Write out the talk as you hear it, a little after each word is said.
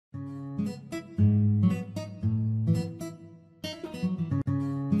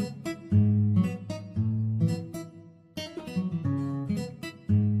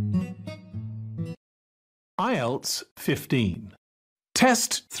IELTS 15.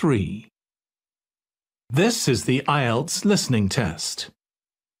 Test 3. This is the IELTS listening test.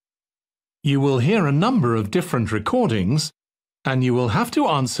 You will hear a number of different recordings and you will have to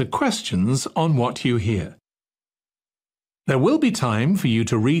answer questions on what you hear. There will be time for you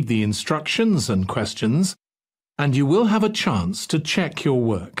to read the instructions and questions, and you will have a chance to check your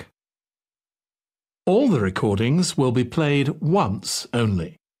work. All the recordings will be played once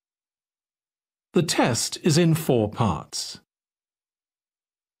only. The test is in 4 parts.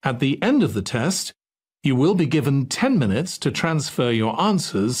 At the end of the test, you will be given 10 minutes to transfer your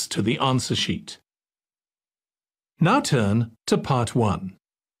answers to the answer sheet. Now turn to Part 1.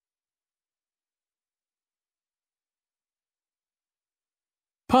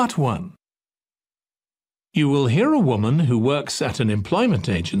 Part 1. You will hear a woman who works at an employment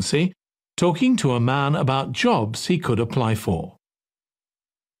agency talking to a man about jobs he could apply for.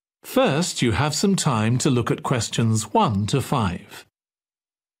 First, you have some time to look at questions 1 to 5.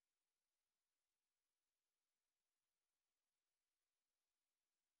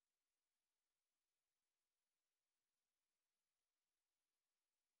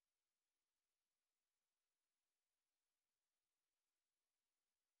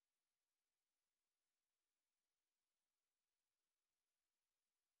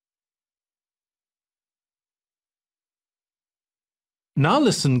 Now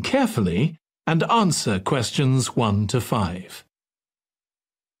listen carefully and answer questions 1 to 5.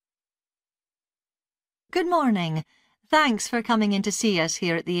 Good morning. Thanks for coming in to see us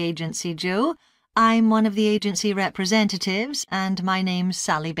here at the agency, Joe. I'm one of the agency representatives and my name's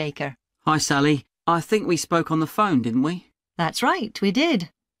Sally Baker. Hi, Sally. I think we spoke on the phone, didn't we? That's right, we did.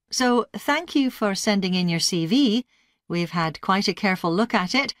 So thank you for sending in your CV. We've had quite a careful look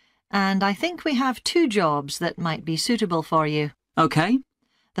at it and I think we have 2 jobs that might be suitable for you. OK.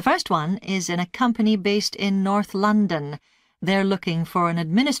 The first one is in a company based in North London. They're looking for an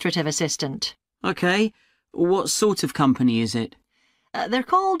administrative assistant. OK. What sort of company is it? They're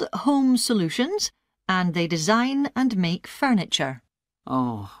called Home Solutions, and they design and make furniture.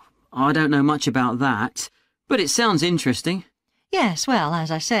 Oh, I don't know much about that, but it sounds interesting. Yes, well,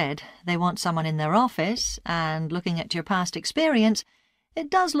 as I said, they want someone in their office, and looking at your past experience, it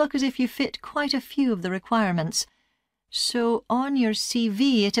does look as if you fit quite a few of the requirements. So on your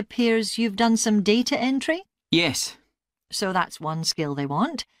CV it appears you've done some data entry? Yes. So that's one skill they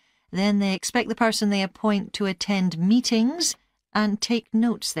want. Then they expect the person they appoint to attend meetings and take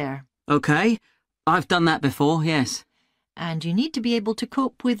notes there. OK. I've done that before, yes. And you need to be able to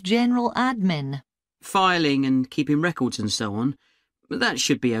cope with general admin. Filing and keeping records and so on. But that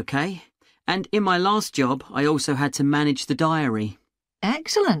should be OK. And in my last job, I also had to manage the diary.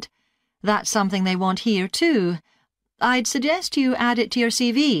 Excellent. That's something they want here too. I'd suggest you add it to your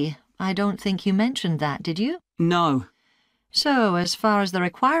CV. I don't think you mentioned that, did you? No. So, as far as the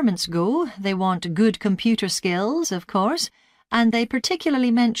requirements go, they want good computer skills, of course, and they particularly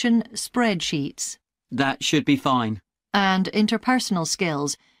mention spreadsheets. That should be fine. And interpersonal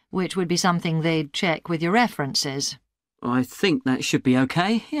skills, which would be something they'd check with your references. I think that should be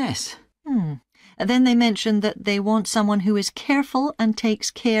OK, yes. Then they mention that they want someone who is careful and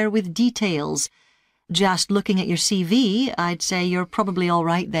takes care with details. Just looking at your CV, I'd say you're probably all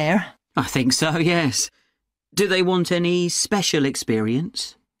right there. I think so, yes. Do they want any special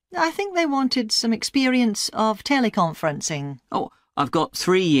experience? I think they wanted some experience of teleconferencing. Oh, I've got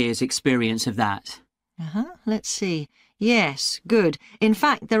 3 years' experience of that. Let's see. Yes, good. In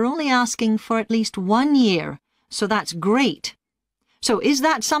fact, they're only asking for at least 1 year, so that's great. So is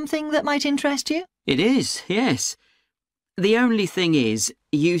that something that might interest you? It is, yes. The only thing is,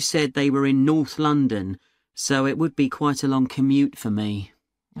 you said they were in North London, so it would be quite a long commute for me.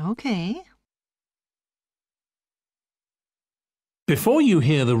 OK. Before you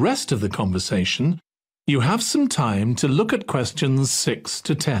hear the rest of the conversation, you have some time to look at questions 6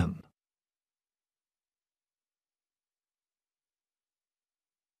 to 10.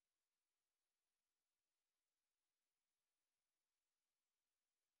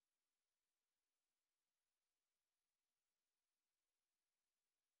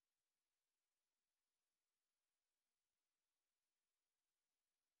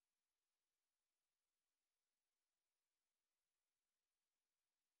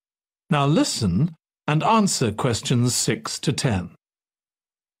 Now listen and answer questions 6 to 10.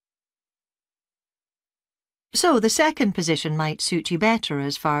 So the second position might suit you better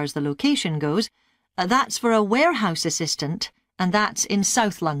as far as the location goes. That's for a warehouse assistant, and that's in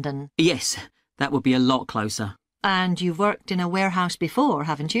South London. Yes, that would be a lot closer. And you've worked in a warehouse before,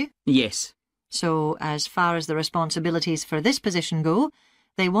 haven't you? Yes. So as far as the responsibilities for this position go,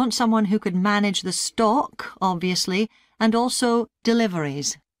 They want someone who could manage the stock, obviously, and also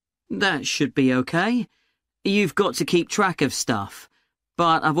deliveries. That should be okay. You've got to keep track of stuff,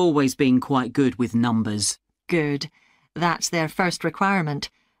 but I've always been quite good with numbers. Good. That's their first requirement.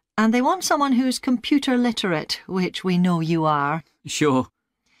 And they want someone who's computer literate, which we know you are. Sure.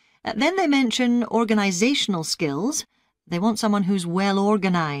 Then they mention organisational skills. They want someone who's well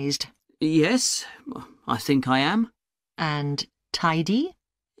organised. Yes, I think I am. And tidy?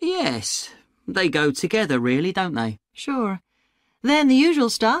 Yes, they go together really, don't they? Sure. Then the usual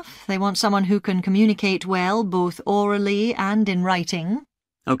stuff. They want someone who can communicate well, both orally and in writing.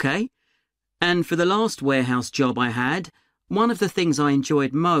 OK. And for the last warehouse job I had, one of the things I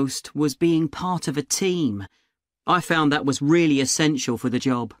enjoyed most was being part of a team. I found that was really essential for the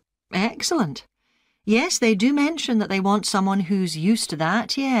job. Excellent. Yes, they do mention that they want someone who's used to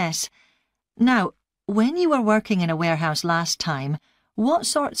that, yes. Now, when you were working in a warehouse last time, what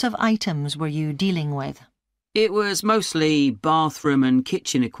sorts of items were you dealing with? It was mostly bathroom and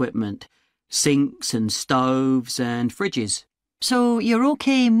kitchen equipment, sinks and stoves and fridges. So you're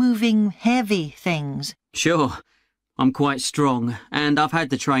okay moving heavy things? Sure. I'm quite strong, and I've had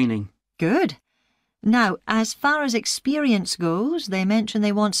the training. Good. Now, as far as experience goes, they mention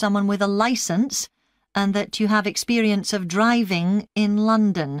they want someone with a licence and that you have experience of driving in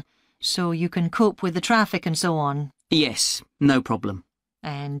London, so you can cope with the traffic and so on. Yes, no problem.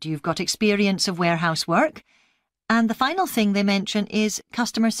 And you've got experience of warehouse work. And the final thing they mention is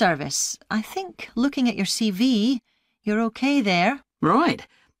customer service. I think, looking at your CV, you're okay there. Right.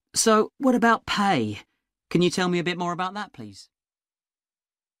 So, what about pay? Can you tell me a bit more about that, please?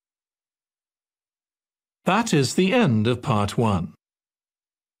 That is the end of Part 1.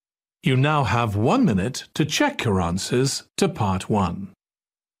 You now have 1 minute to check your answers to Part 1.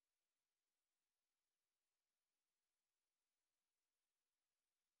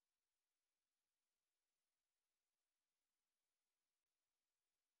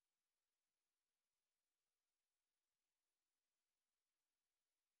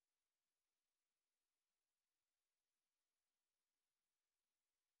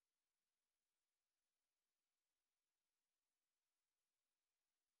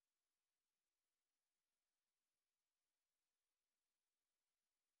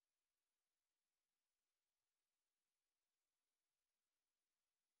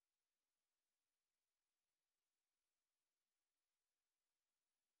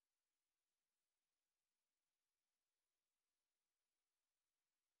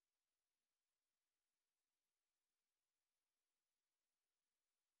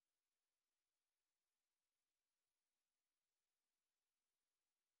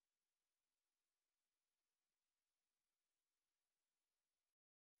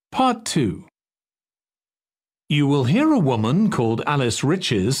 Part 2. You will hear a woman called Alice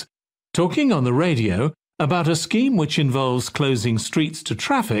Riches talking on the radio about a scheme which involves closing streets to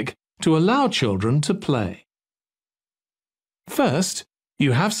traffic to allow children to play. First,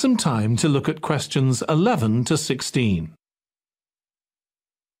 you have some time to look at questions 11 to 16.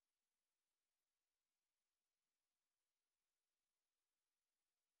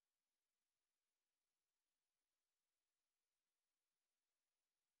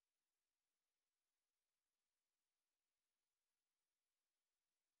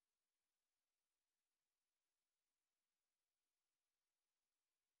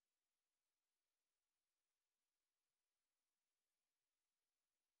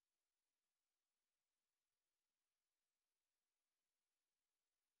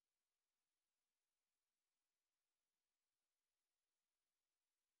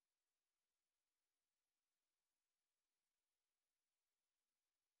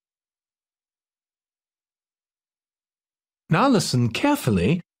 Now listen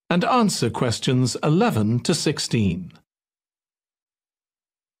carefully and answer questions 11 to 16.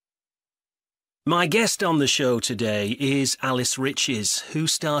 My guest on the show today is Alice Riches, who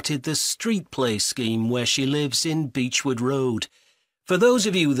started the Street Play scheme where she lives in Beechwood Road. For those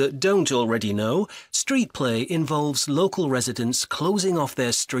of you that don't already know, Street Play involves local residents closing off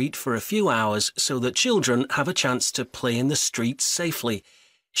their street for a few hours so that children have a chance to play in the streets safely.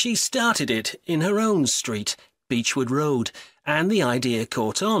 She started it in her own street, Beechwood Road, and the idea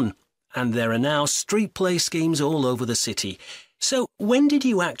caught on. And there are now street play schemes all over the city. So when did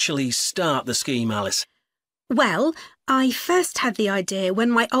you actually start the scheme, Alice? Well, I first had the idea when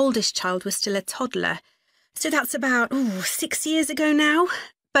my oldest child was still a toddler. So that's about 6 years ago now.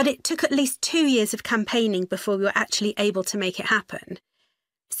 But it took at least 2 years of campaigning before we were actually able to make it happen.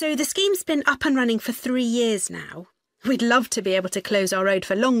 So the scheme's been up and running for 3 years now. We'd love to be able to close our road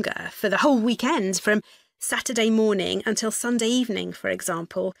for longer, for the whole weekend, from Saturday morning until Sunday evening, for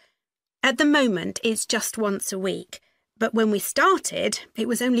example. At the moment, it's just once a week. But when we started, it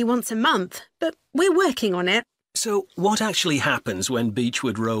was only once a month. But we're working on it. So what actually happens when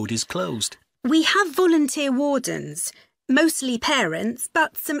Beechwood Road is closed? We have volunteer wardens, mostly parents,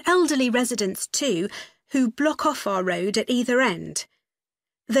 but some elderly residents too, who block off our road at either end.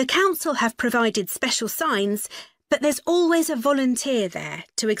 The council have provided special signs, but there's always a volunteer there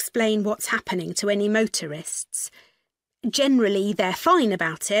to explain what's happening to any motorists. Generally, they're fine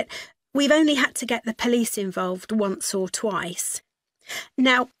about it. We've only had to get the police involved once or twice.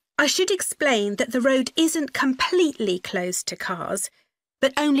 Now, I should explain that the road isn't completely closed to cars,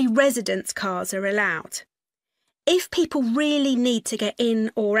 but only residents' cars are allowed. If people really need to get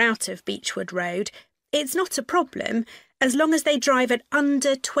in or out of Beechwood Road, it's not a problem as long as they drive at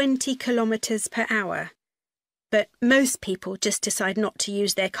under 20 kilometres per hour. But most people just decide not to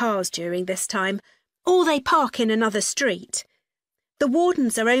use their cars during this time, or they park in another street. The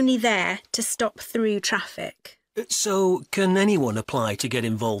wardens are only there to stop through traffic. So, can anyone apply to get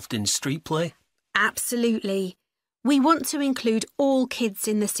involved in street play? Absolutely. We want to include all kids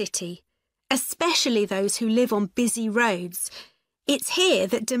in the city, especially those who live on busy roads. It's here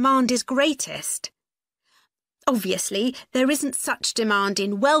that demand is greatest. Obviously, there isn't such demand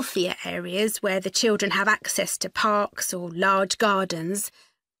in wealthier areas where the children have access to parks or large gardens,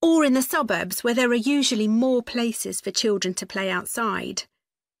 or in the suburbs where there are usually more places for children to play outside.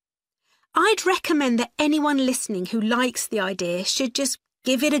 I'd recommend that anyone listening who likes the idea should just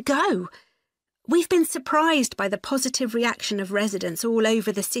give it a go. We've been surprised by the positive reaction of residents all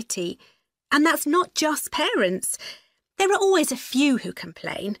over the city, and that's not just parents. There are always a few who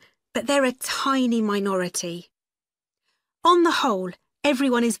complain, but they're a tiny minority. On the whole,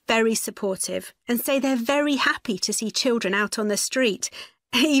 everyone is very supportive and say they're very happy to see children out on the street,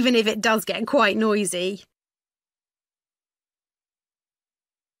 even if it does get quite noisy.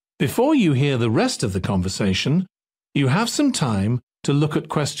 Before you hear the rest of the conversation, you have some time to look at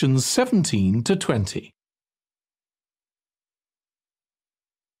questions 17 to 20.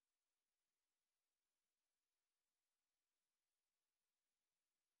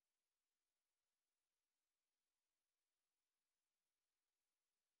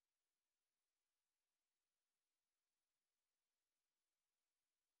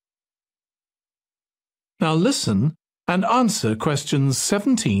 Now listen and answer questions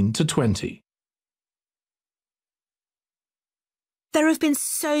 17 to 20. There have been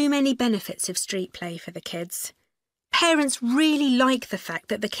so many benefits of street play for the kids. Parents really like the fact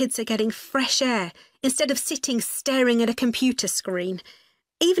that the kids are getting fresh air instead of sitting staring at a computer screen,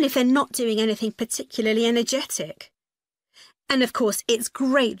 even if they're not doing anything particularly energetic. And of course, it's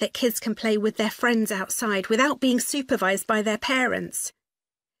great that kids can play with their friends outside without being supervised by their parents.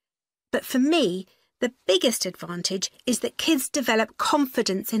 But for me, the biggest advantage is that kids develop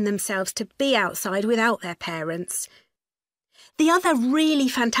confidence in themselves to be outside without their parents. The other really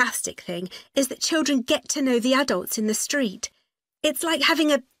fantastic thing is that children get to know the adults in the street. It's like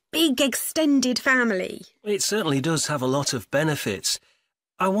having a big extended family. It certainly does have a lot of benefits.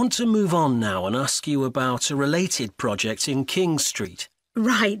 I want to move on now and ask you about a related project in King Street.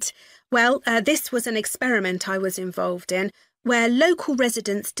 Right. Well, this was an experiment I was involved in, where local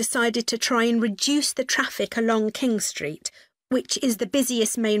residents decided to try and reduce the traffic along King Street, which is the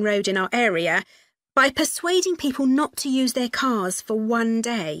busiest main road in our area, by persuading people not to use their cars for one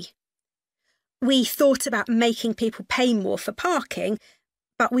day. We thought about making people pay more for parking,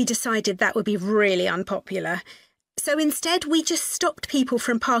 but we decided that would be really unpopular. So instead, we just stopped people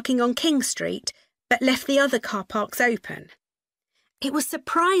from parking on King Street, but left the other car parks open. It was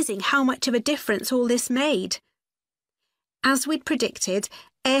surprising how much of a difference all this made. As we'd predicted,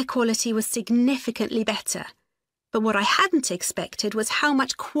 air quality was significantly better. But what I hadn't expected was how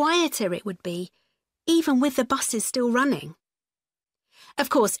much quieter it would be, even with the buses still running. Of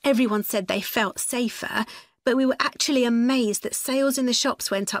course, everyone said they felt safer, but we were actually amazed that sales in the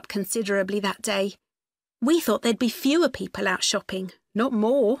shops went up considerably that day. We thought there'd be fewer people out shopping, not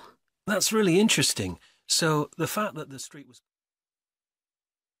more. That's really interesting. So the fact that the street was...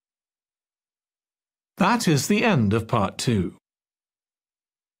 That is the end of part 2.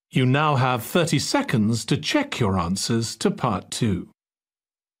 You now have 30 seconds to check your answers to part 2.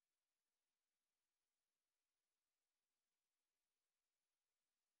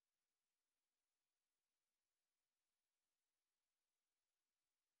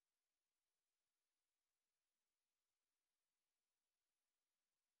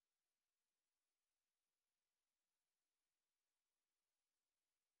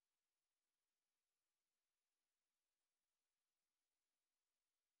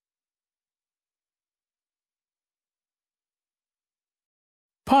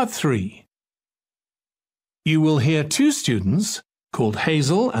 Part 3. You will hear two students, called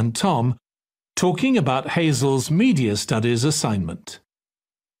Hazel and Tom, talking about Hazel's Media Studies assignment.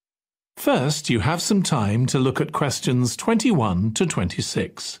 First, you have some time to look at questions 21 to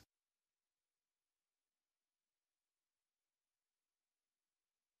 26.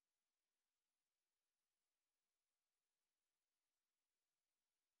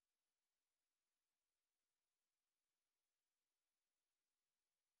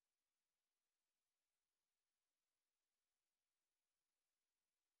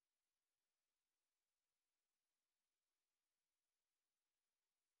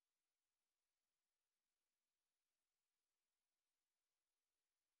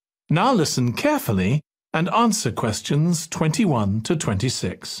 Now listen carefully and answer questions 21 to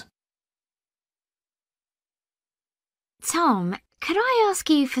 26. Tom, could I ask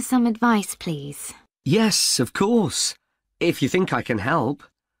you for some advice, please? Yes, of course. If you think I can help.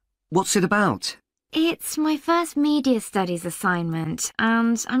 What's it about? It's my first media studies assignment,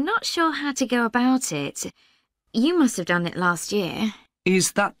 and I'm not sure how to go about it. You must have done it last year.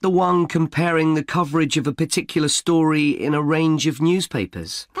 Is that the one comparing the coverage of a particular story in a range of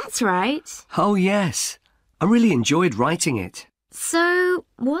newspapers? That's right. Oh, yes. I really enjoyed writing it. So,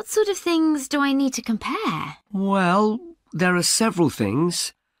 what sort of things do I need to compare? Well, there are several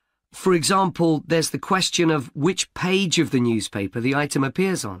things. For example, there's the question of which page of the newspaper the item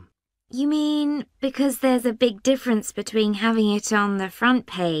appears on. You mean because there's a big difference between having it on the front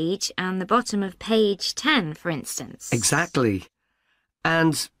page and the bottom of page 10, for instance? Exactly.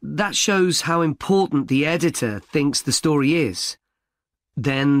 And that shows how important the editor thinks the story is.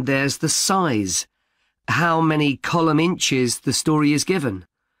 Then there's the size, how many column inches the story is given,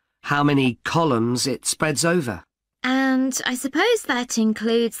 how many columns it spreads over. And I suppose that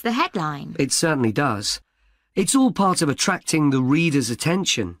includes the headline. It certainly does. It's all part of attracting the reader's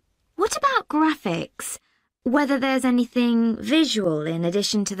attention. What about graphics? Whether there's anything visual in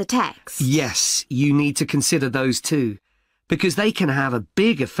addition to the text? Yes, you need to consider those too, because they can have a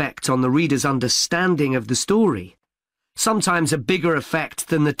big effect on the reader's understanding of the story, sometimes a bigger effect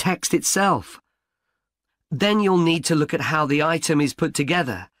than the text itself. Then you'll need to look at how the item is put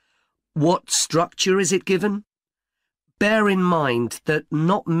together. What structure is it given? Bear in mind that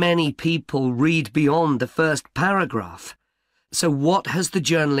not many people read beyond the first paragraph. So what has the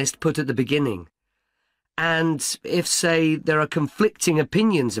journalist put at the beginning? And if, say, there are conflicting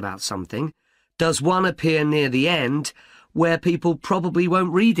opinions about something, does one appear near the end where people probably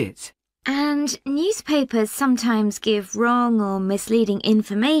won't read it? And newspapers sometimes give wrong or misleading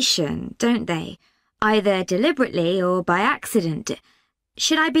information, don't they? Either deliberately or by accident.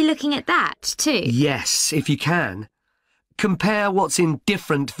 Should I be looking at that too? Yes, if you can. Compare what's in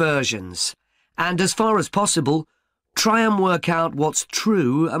different versions, and as far as possible, try and work out what's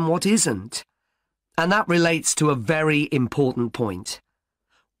true and what isn't. And that relates to a very important point.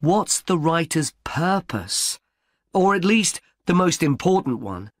 What's the writer's purpose? Or at least the most important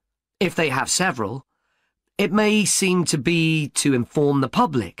one, if they have several. It may seem to be to inform the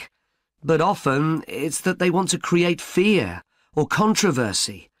public, but often it's that they want to create fear or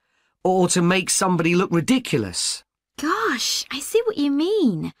controversy, or to make somebody look ridiculous. Gosh, I see what you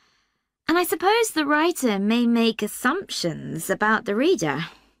mean. And I suppose the writer may make assumptions about the reader.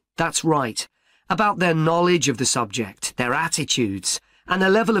 That's right, about their knowledge of the subject, their attitudes, and their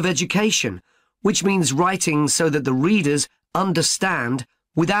level of education, which means writing so that the readers understand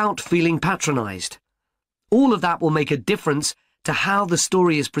without feeling patronised. All of that will make a difference to how the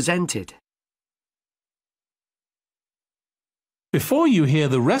story is presented. Before you hear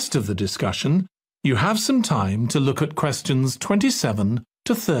the rest of the discussion, you have some time to look at questions 27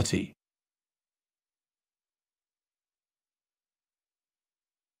 to 30.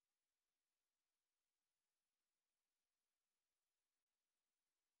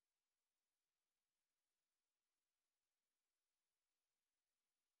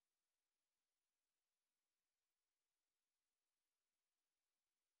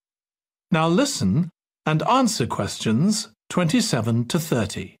 Now listen and answer questions 27 to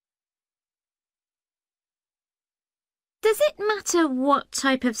 30. Does it matter what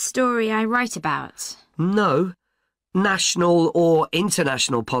type of story I write about? No. National or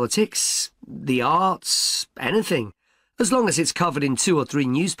international politics, the arts, anything, as long as it's covered in 2 or 3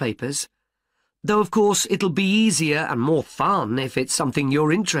 newspapers. Though, of course, it'll be easier and more fun if it's something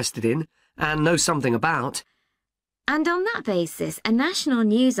you're interested in and know something about. And on that basis, a national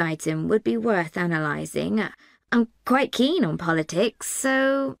news item would be worth analysing. I'm quite keen on politics,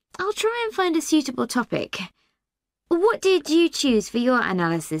 so I'll try and find a suitable topic. What did you choose for your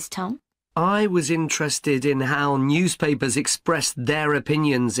analysis, Tom? I was interested in how newspapers expressed their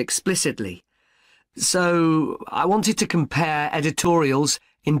opinions explicitly. So I wanted to compare editorials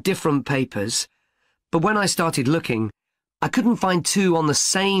in different papers, but when I started looking, I couldn't find two on the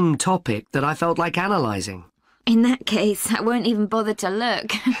same topic that I felt like analysing. In that case, I won't even bother to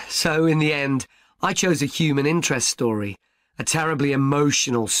look. So in the end, I chose a human interest story, a terribly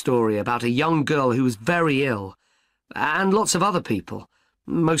emotional story about a young girl who was very ill, and lots of other people,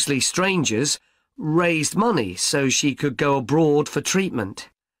 mostly strangers, raised money so she could go abroad for treatment.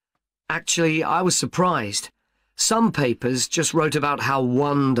 Actually, I was surprised. Some papers just wrote about how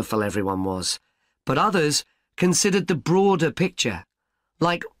wonderful everyone was, but others considered the broader picture,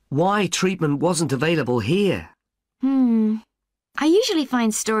 like why treatment wasn't available here. I usually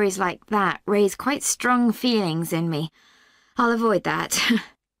find stories like that raise quite strong feelings in me. I'll avoid that.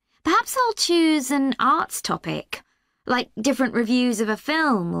 Perhaps I'll choose an arts topic, like different reviews of a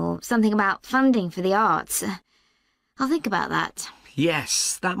film or something about funding for the arts. I'll think about that.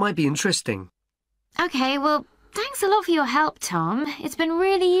 Yes, that might be interesting. Okay, well, thanks a lot for your help, Tom. It's been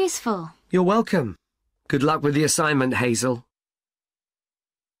really useful. You're welcome. Good luck with the assignment, Hazel.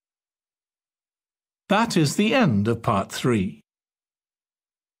 That is the end of Part 3.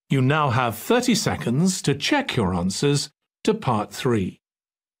 You now have 30 seconds to check your answers to Part 3.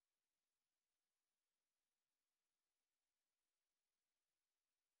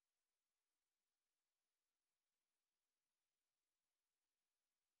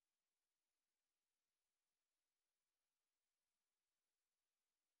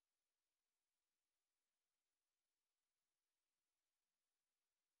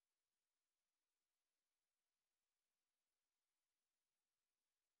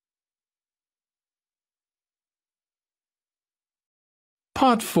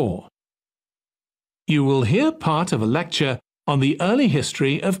 Part 4. You will hear part of a lecture on the early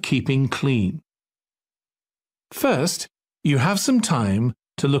history of keeping clean. First, you have some time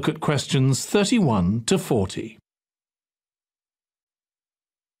to look at questions 31 to 40.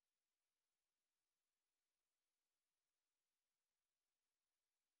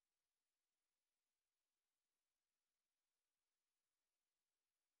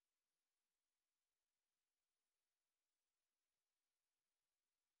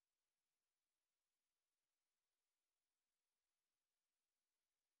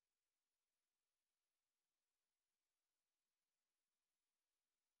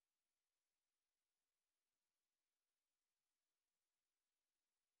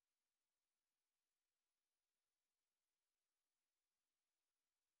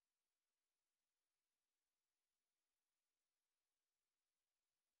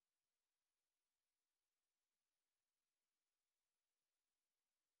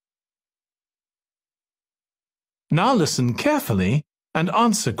 Now listen carefully and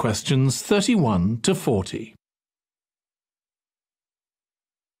answer questions 31 to 40.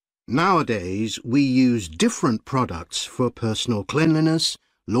 Nowadays, we use different products for personal cleanliness,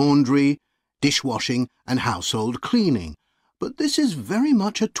 laundry, dishwashing and household cleaning, but this is very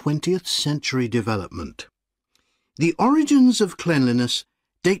much a 20th century development. The origins of cleanliness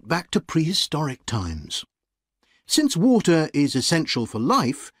date back to prehistoric times. Since water is essential for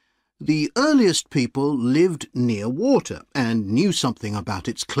life, the earliest people lived near water and knew something about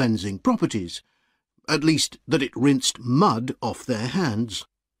its cleansing properties, at least that it rinsed mud off their hands.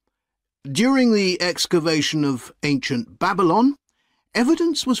 During the excavation of ancient Babylon,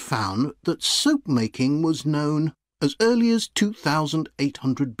 evidence was found that soap making was known as early as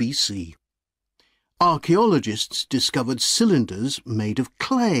 2800 BC. Archaeologists discovered cylinders made of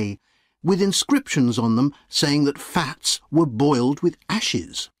clay, with inscriptions on them saying that fats were boiled with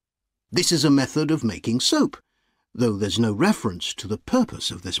ashes. This is a method of making soap, though there's no reference to the purpose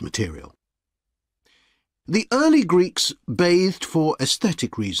of this material. The early Greeks bathed for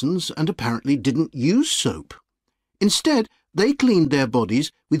aesthetic reasons and apparently didn't use soap. Instead, they cleaned their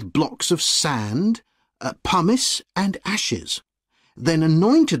bodies with blocks of sand, pumice and ashes, then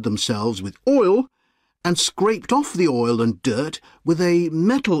anointed themselves with oil and scraped off the oil and dirt with a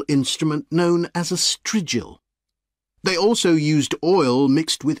metal instrument known as a strigil. They also used oil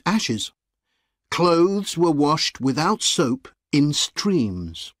mixed with ashes. Clothes were washed without soap in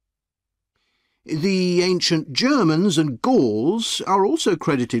streams. The ancient Germans and Gauls are also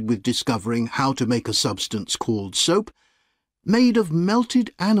credited with discovering how to make a substance called soap, made of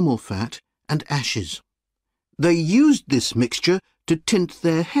melted animal fat and ashes. They used this mixture to tint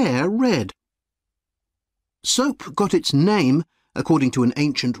their hair red. Soap got its name, according to an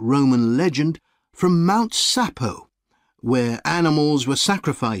ancient Roman legend, from Mount Sapo, where animals were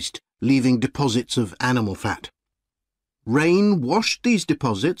sacrificed, leaving deposits of animal fat. Rain washed these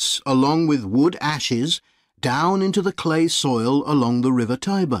deposits, along with wood ashes, down into the clay soil along the River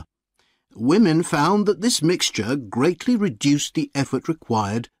Tiber. Women found that this mixture greatly reduced the effort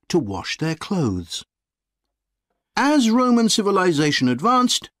required to wash their clothes. As Roman civilization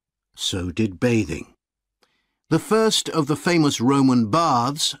advanced, so did bathing. The first of the famous Roman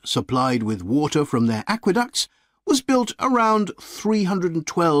baths, supplied with water from their aqueducts, was built around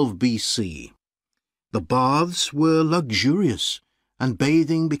 312 BC. The baths were luxurious, and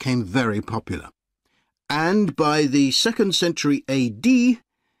bathing became very popular. And by the 2nd century AD,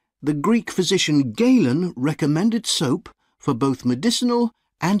 the Greek physician Galen recommended soap for both medicinal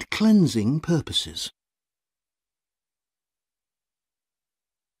and cleansing purposes.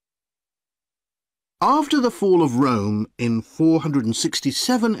 After the fall of Rome in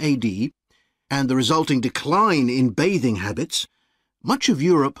 467 AD and the resulting decline in bathing habits, much of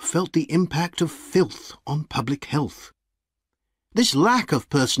Europe felt the impact of filth on public health. This lack of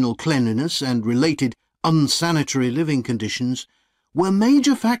personal cleanliness and related unsanitary living conditions were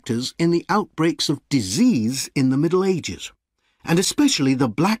major factors in the outbreaks of disease in the Middle Ages, and especially the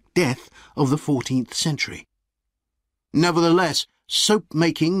Black Death of the 14th century. Nevertheless,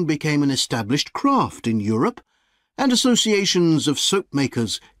 soap-making became an established craft in Europe, and associations of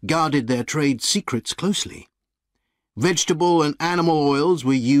soap-makers guarded their trade secrets closely. Vegetable and animal oils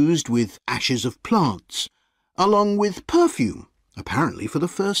were used with ashes of plants, along with perfume, apparently for the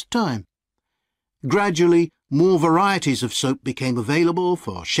first time. Gradually, more varieties of soap became available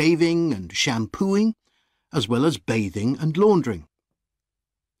for shaving and shampooing, as well as bathing and laundering.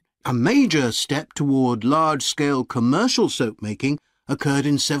 A major step toward large-scale commercial soap-making occurred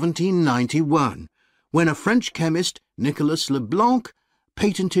in 1791, when a French chemist, Nicolas Leblanc,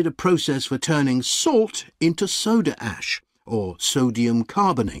 patented a process for turning salt into soda ash, or sodium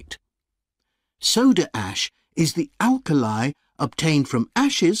carbonate. Soda ash is the alkali obtained from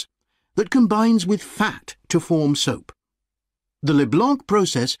ashes that combines with fat to form soap. The Leblanc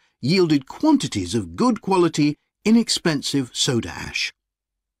process yielded quantities of good quality, inexpensive soda ash.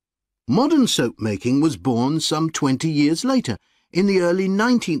 Modern soap making was born some 20 years later, in the early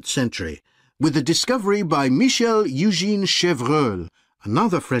 19th century, with the discovery by Michel Eugène Chevreul,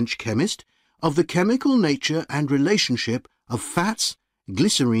 another French chemist, of the chemical nature and relationship of fats,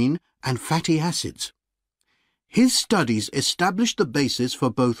 glycerine, and fatty acids. His studies established the basis for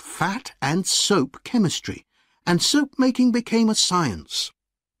both fat and soap chemistry, and soap making became a science.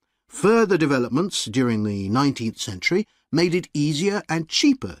 Further developments during the 19th century made it easier and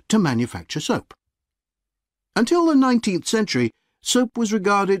cheaper to manufacture soap. Until the 19th century, soap was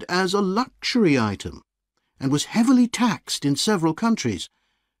regarded as a luxury item and was heavily taxed in several countries.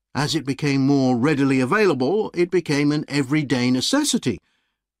 As it became more readily available, it became an everyday necessity,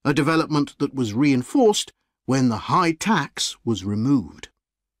 a development that was reinforced when the high tax was removed.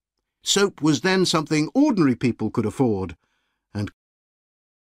 Soap was then something ordinary people could afford, and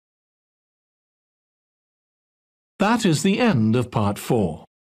that is the end of Part 4.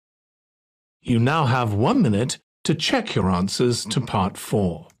 You now have 1 minute to check your answers to Part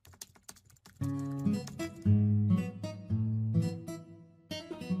 4.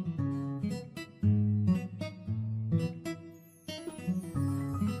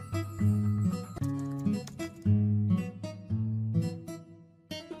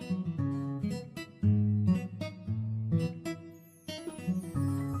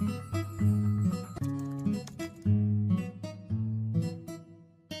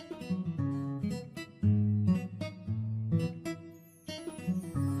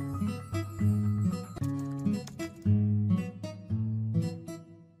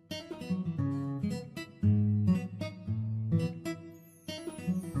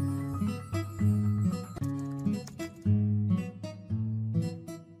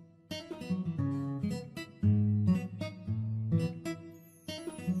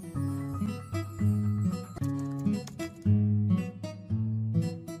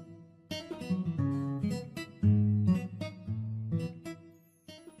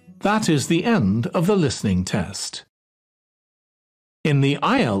 That is the end of the listening test. In the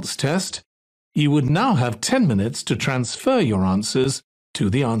IELTS test, you would now have 10 minutes to transfer your answers to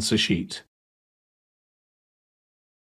the answer sheet.